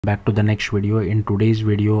Back to the next video. In today's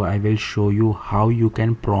video I will show you how you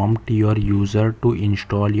can prompt your user to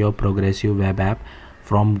install your progressive web app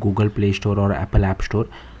from Google Play Store or Apple App Store.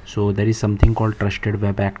 So there is something called trusted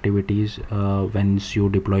web activities once you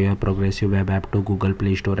deploy your progressive web app to Google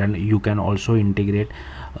Play Store, and you can also integrate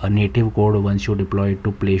a native code once you deploy it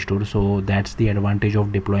to Play Store. So that's the advantage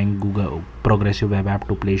of deploying Google progressive web app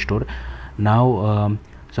to Play Store. Now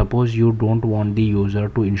suppose you don't want the user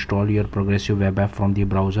to install your progressive web app from the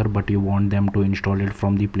browser, but you want them to install it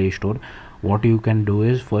from the Play Store. What you can do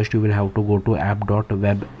is, first you will have to go to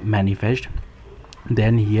app.webmanifest.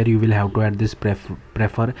 Then here you will have to add this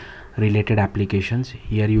prefer related applications.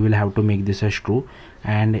 Here you will have to make this as true,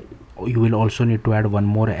 and you will also need to add one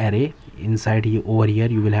more array inside. Over here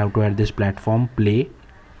you will have to add this platform play.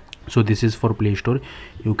 So this is for Play Store.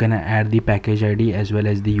 You can add the package ID as well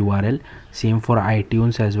as the URL. Same for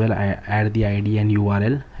iTunes as well. I add the ID and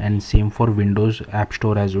URL, and same for Windows App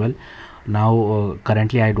Store as well. Now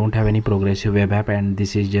currently I don't have any progressive web app, and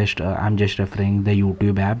this is just I'm just referring the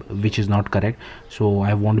YouTube app, which is not correct, so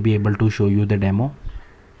I won't be able to show you the demo,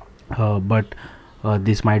 but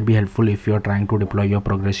this might be helpful if you are trying to deploy your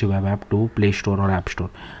progressive web app to Play Store or App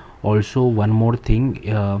Store. Also, one more thing,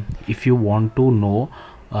 if you want to know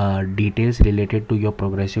details related to your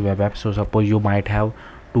progressive web app, so suppose you might have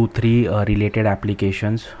 2-3 related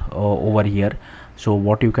applications over here. So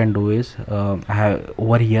what you can do is,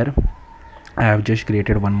 over here I have just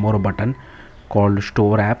created one more button called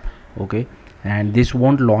Store App. Okay, and this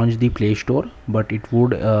won't launch the Play Store, but it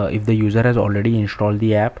would if the user has already installed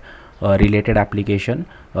the app related application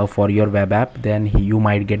for your web app, then you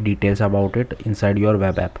might get details about it inside your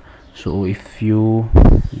web app. So if you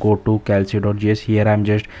go to calci.js, here I'm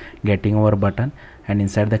just getting our button, and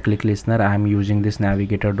inside the click listener I'm using this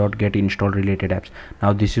navigator.get install related apps.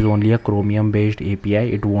 Now this is only a Chromium based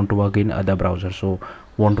API. It won't work in other browsers, so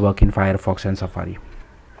won't work in Firefox and Safari.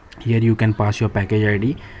 Here you can pass your package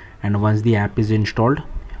ID, and once the app is installed,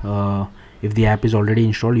 if the app is already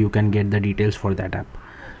installed, you can get the details for that app.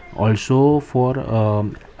 Also for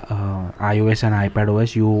iOS and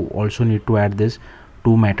iPadOS, you also need to add this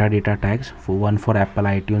 2 metadata tags, for one for Apple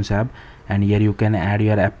iTunes app, and here you can add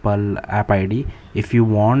your Apple app ID. If you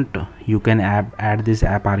want, you can add this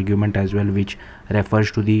app argument as well, which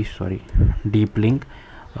refers to the deep link,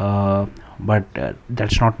 but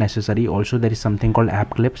that's not necessary. Also there is something called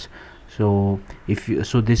app clips. So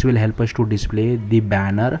this will help us to display the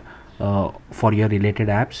banner for your related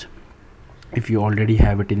apps if you already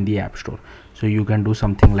have it in the App Store. So you can do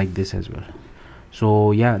something like this as well.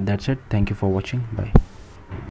 So yeah, that's it. Thank you for watching. Bye.